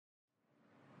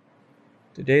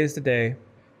Today is the day.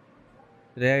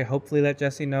 Today I hopefully let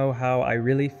Jesse know how I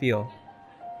really feel.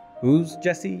 Who's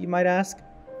Jesse, you might ask?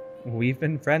 We've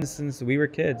been friends since we were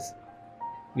kids.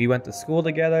 We went to school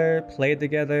together, played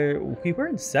together, we were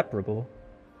inseparable.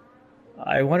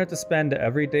 I wanted to spend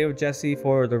every day with Jesse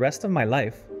for the rest of my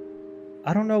life.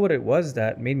 I don't know what it was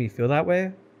that made me feel that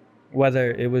way,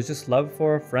 whether it was just love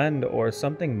for a friend or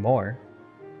something more.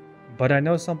 But I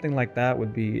know something like that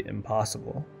would be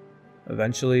impossible.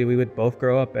 Eventually, we would both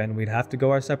grow up and we'd have to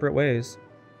go our separate ways.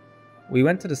 We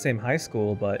went to the same high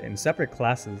school, but in separate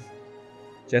classes.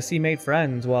 Jesse made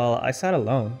friends while I sat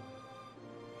alone.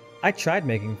 I tried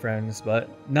making friends, but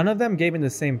none of them gave me the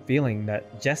same feeling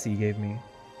that Jesse gave me.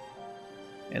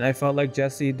 And I felt like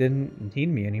Jesse didn't need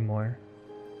me anymore.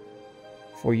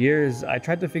 For years, I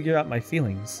tried to figure out my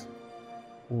feelings.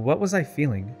 What was I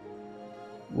feeling?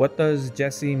 What does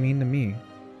Jesse mean to me?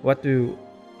 What do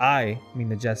I mean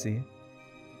to Jesse?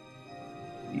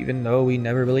 Even though we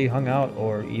never really hung out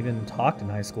or even talked in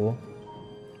high school,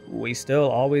 we still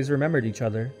always remembered each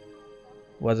other.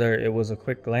 Whether it was a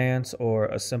quick glance or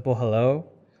a simple hello,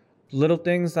 little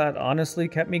things that honestly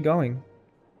kept me going.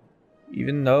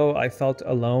 Even though I felt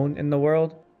alone in the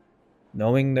world,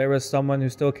 knowing there was someone who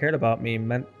still cared about me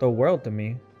meant the world to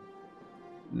me.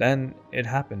 Then it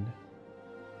happened.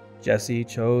 Jesse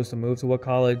chose to move to a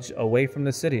college away from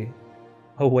the city,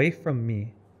 away from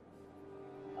me.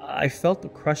 I felt the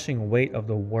crushing weight of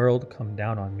the world come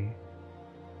down on me.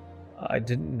 I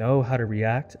didn't know how to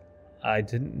react. I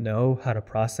didn't know how to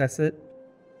process it.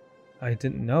 I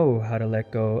didn't know how to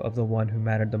let go of the one who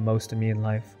mattered the most to me in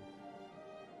life.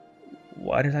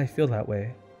 Why did I feel that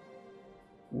way?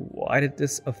 Why did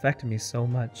this affect me so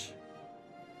much?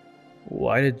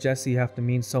 Why did Jesse have to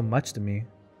mean so much to me?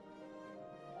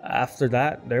 After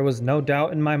that, there was no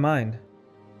doubt in my mind.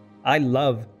 I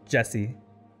love Jesse.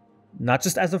 Not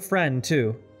just as a friend,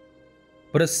 too,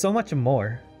 but as so much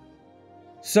more.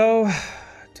 So,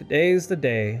 today's the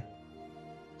day.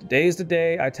 Today's the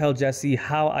day I tell Jesse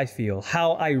how I feel,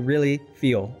 how I really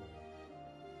feel.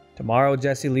 Tomorrow,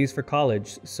 Jesse leaves for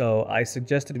college, so I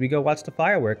suggested we go watch the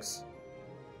fireworks.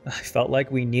 I felt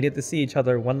like we needed to see each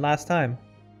other one last time.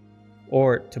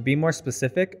 Or, to be more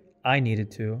specific, I needed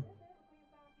to.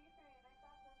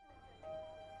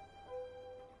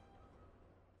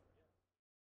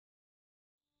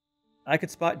 I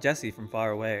could spot Jesse from far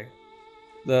away.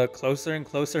 The closer and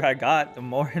closer I got, the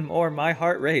more and more my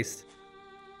heart raced.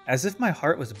 As if my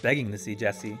heart was begging to see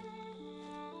Jesse.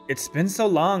 It's been so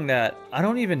long that I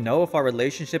don't even know if our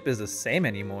relationship is the same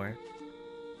anymore.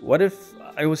 What if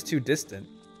I was too distant?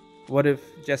 What if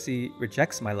Jesse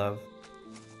rejects my love?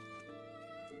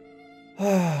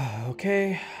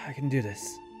 Okay, I can do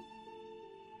this.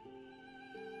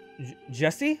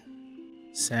 Jesse?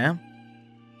 Sam?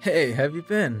 Hey, have you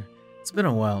been? It's been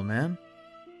a while, man.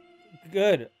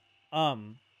 Good.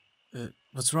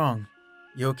 What's wrong?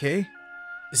 You okay?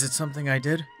 Is it something I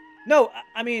did? No,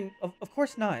 I mean, of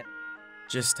course not.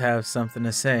 Just have something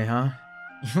to say, huh?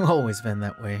 You've always been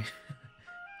that way.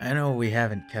 I know we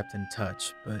haven't kept in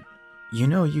touch, but you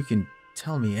know you can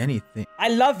tell me anything. I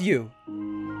love you!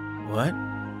 What?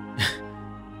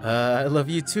 I love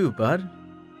you too, bud.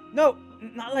 No,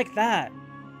 not like that.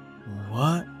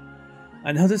 What?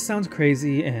 I know this sounds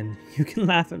crazy and you can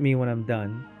laugh at me when I'm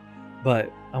done,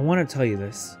 but I want to tell you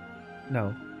this.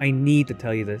 No, I need to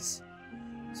tell you this.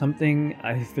 Something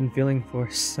I've been feeling for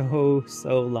so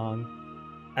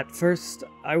long. At first,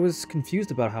 I was confused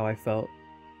about how I felt.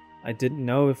 I didn't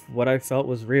know if what I felt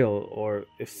was real or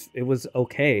if it was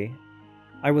okay.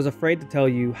 I was afraid to tell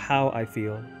you how I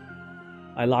feel.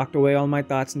 I locked away all my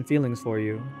thoughts and feelings for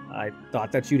you. I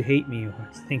thought that you'd hate me or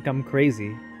think I'm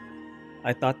crazy.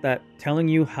 I thought that telling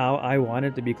you how I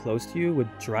wanted to be close to you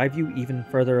would drive you even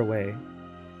further away.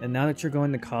 And now that you're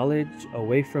going to college,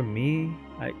 away from me,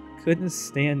 I couldn't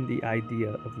stand the idea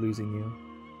of losing you.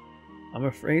 I'm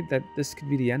afraid that this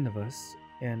could be the end of us,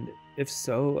 and if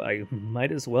so, I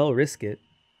might as well risk it.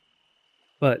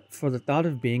 But for the thought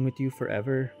of being with you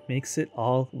forever makes it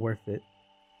all worth it.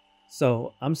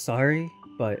 So, I'm sorry,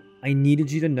 but I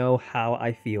needed you to know how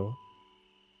I feel.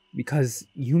 Because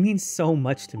you mean so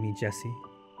much to me, Jesse.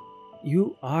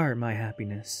 You are my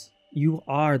happiness. You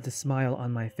are the smile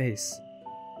on my face.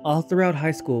 All throughout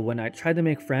high school, when I tried to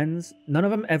make friends, none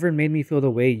of them ever made me feel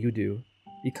the way you do.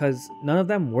 Because none of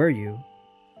them were you.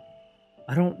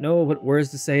 I don't know what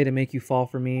words to say to make you fall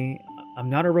for me. I'm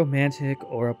not a romantic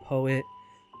or a poet.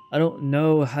 I don't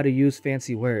know how to use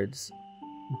fancy words.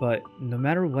 But no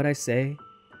matter what I say,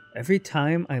 every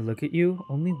time I look at you,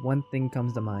 only one thing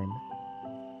comes to mind.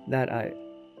 That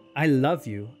I love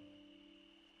you.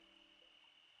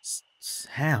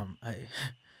 Sam,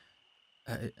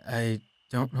 I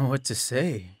don't know what to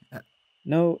say.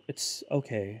 No, it's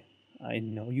okay. I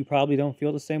know you probably don't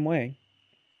feel the same way.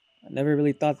 I never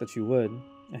really thought that you would.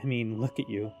 I mean, look at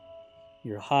you.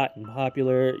 You're hot and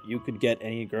popular. You could get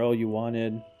any girl you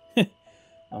wanted.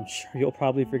 I'm sure you'll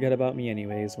probably forget about me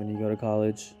anyways when you go to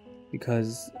college.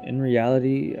 Because in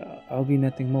reality, I'll be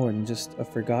nothing more than just a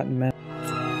forgotten man.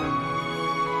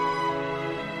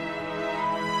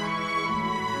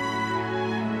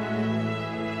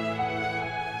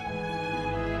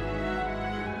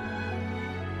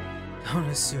 Don't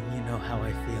assume you know how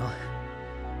I feel.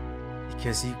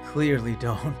 Because you clearly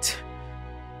don't.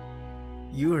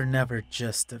 You were never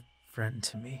just a friend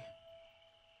to me.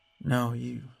 No,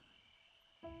 you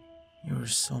were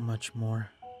so much more.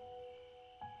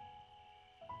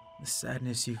 The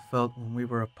sadness you felt when we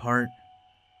were apart,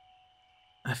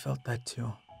 I felt that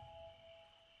too.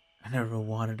 I never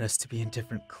wanted us to be in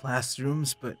different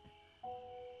classrooms, but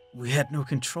we had no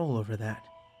control over that.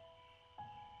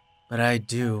 But I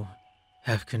do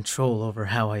have control over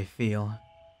how I feel.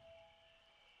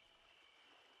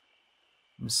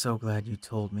 I'm so glad you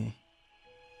told me.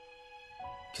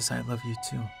 Because I love you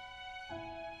too.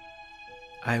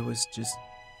 I was just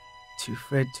too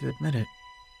afraid to admit it.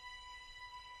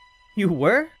 You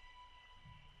were?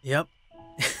 Yep.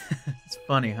 It's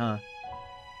funny, huh?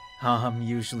 How I'm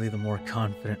usually the more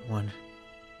confident one.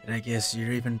 But I guess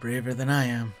you're even braver than I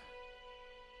am.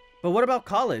 But what about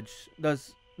college?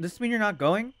 Does this mean you're not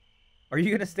going? Are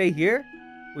you gonna stay here?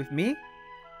 With me?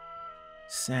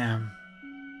 Sam,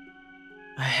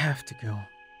 I have to go.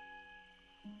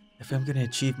 If I'm gonna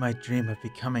achieve my dream of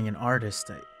becoming an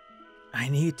artist, I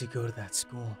need to go to that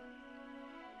school.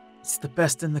 It's the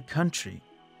best in the country.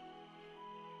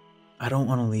 I don't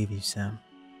want to leave you, Sam.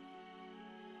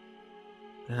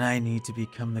 But I need to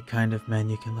become the kind of man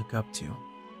you can look up to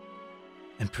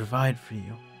and provide for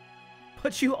you.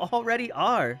 But you already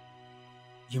are.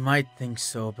 You might think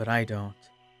so, but I don't.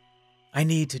 I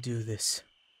need to do this.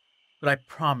 But I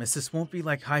promise this won't be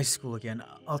like high school again.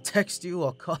 I'll text you,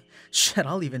 I'll call. Shit,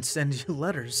 I'll even send you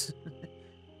letters.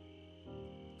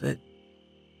 But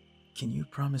can you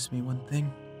promise me one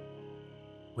thing?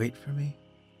 Wait for me?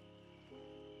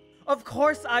 Of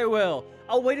course I will.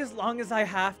 I'll wait as long as I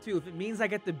have to if it means I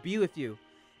get to be with you.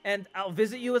 And I'll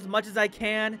visit you as much as I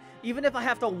can. Even if I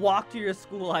have to walk to your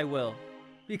school, I will.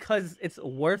 Because it's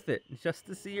worth it just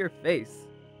to see your face.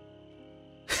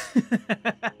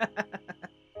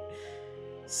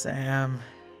 Sam,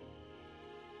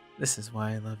 this is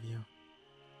why I love you.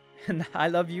 And I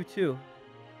love you too.